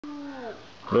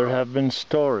There have been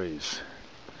stories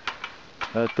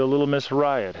that the little Miss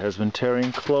Riot has been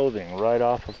tearing clothing right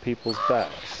off of people's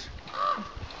backs.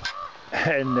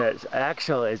 And that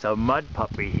actually is a mud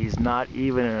puppy. He's not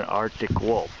even an Arctic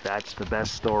wolf. That's the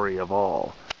best story of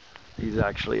all. He's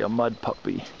actually a mud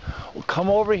puppy. Well, come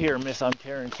over here, miss. I'm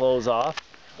tearing clothes off.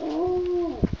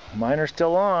 Mine are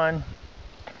still on.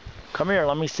 Come here,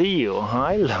 let me see you.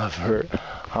 Hi, lover.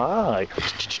 Hi.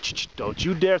 Don't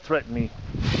you dare threaten me.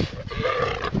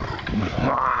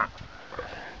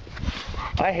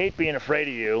 I hate being afraid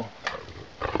of you.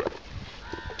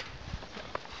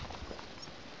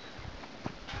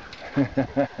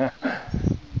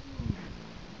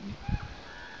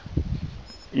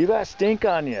 You got stink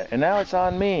on you, and now it's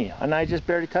on me, and I just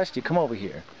barely touched you. Come over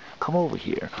here. Come over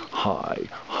here. Hi.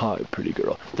 Hi, pretty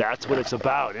girl. That's what it's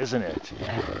about, isn't it?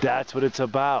 That's what it's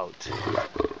about.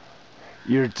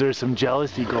 There's some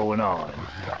jealousy going on.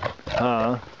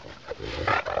 Huh?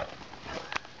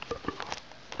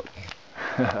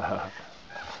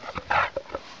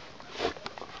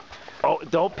 Oh,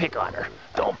 don't pick on her.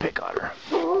 Don't pick on her.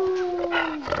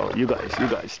 Oh, you guys,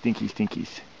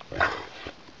 stinkies.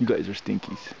 You guys are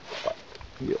stinkies.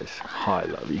 Yes. Hi,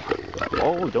 lovey.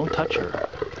 Oh, don't touch her.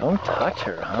 Don't touch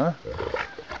her, huh?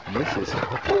 This is...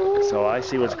 So I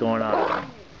see what's going on.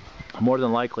 More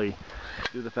than likely,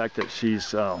 due to the fact that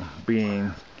she's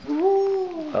being...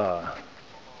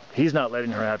 he's not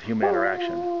letting her have human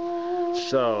interaction.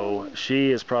 So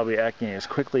she is probably acting as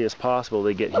quickly as possible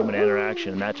to get human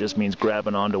interaction, and that just means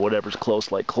grabbing onto whatever's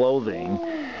close like clothing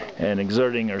and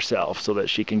exerting herself so that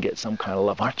she can get some kind of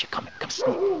love. Aren't you? Come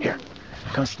sneak. Here.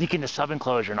 Come sneak into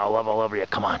sub-enclosure and I'll love all over you.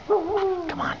 Come on.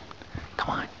 Come on. Come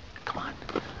on. Come on.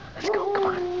 Let's go. Come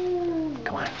on.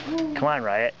 Come on. Come on,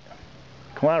 Riot.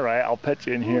 Come on, Riot. I'll pet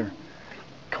you in here.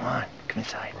 Come on. Come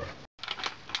inside.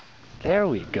 There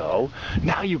we go.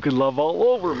 Now you can love all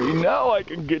over me. Now I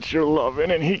can get your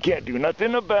loving, and he can't do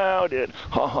nothing about it.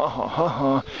 Ha ha ha ha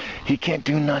ha. He can't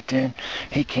do nothing.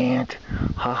 He can't.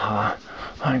 Ha ha.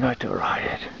 I got to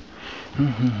Riot.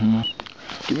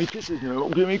 Give me kisses now.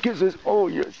 Give me kisses. Oh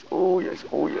yes. Oh yes.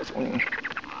 Oh yes.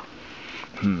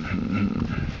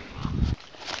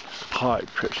 Hi,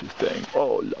 precious thing.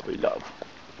 Oh, lovey love.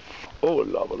 Oh,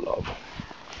 love.